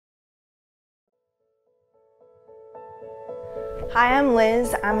Hi, I'm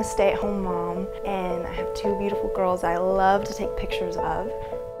Liz. I'm a stay-at-home mom, and I have two beautiful girls I love to take pictures of.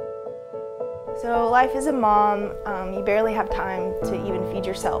 So life as a mom, you barely have time to even feed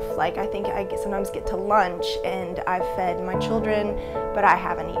yourself. Like, I think I sometimes get to lunch and I've fed my children, but I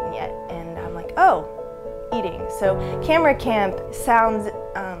haven't eaten yet. And I'm like, oh, eating. So camera camp sounds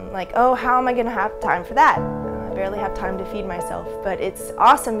like, oh, how am I gonna have time for that? I barely have time to feed myself, but it's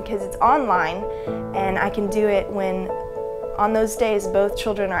awesome because it's online and I can do it when on those days both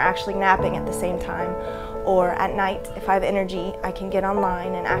children are actually napping at the same time, or at night if I have energy I can get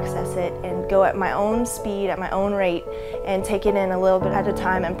online and access it and go at my own speed, at my own rate, and take it in a little bit at a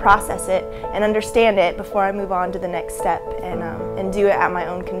time and process it and understand it before I move on to the next step and do it at my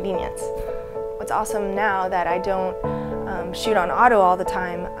own convenience. What's awesome now that I don't shoot on auto all the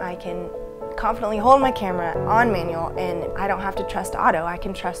time, I can confidently hold my camera on manual and I don't have to trust auto, I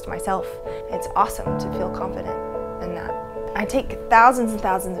can trust myself. It's awesome to feel confident in that. I take thousands and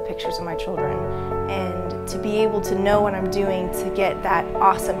thousands of pictures of my children, and to be able to know what I'm doing to get that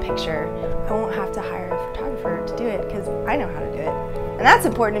awesome picture, I won't have to hire a photographer to do it because I know how to do it. And that's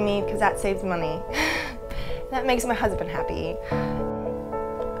important to me because that saves money. That makes my husband happy.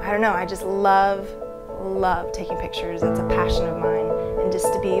 I don't know, I just love taking pictures. It's a passion of mine, and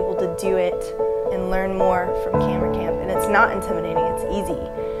just to be able to do it and learn more from camera camp. And it's not intimidating, it's easy.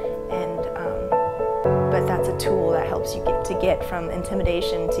 But that's a tool that helps you get from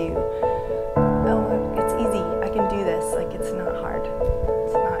intimidation to, oh, it's easy, I can do this. Like, it's not hard.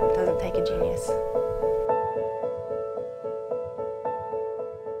 It doesn't take a genius.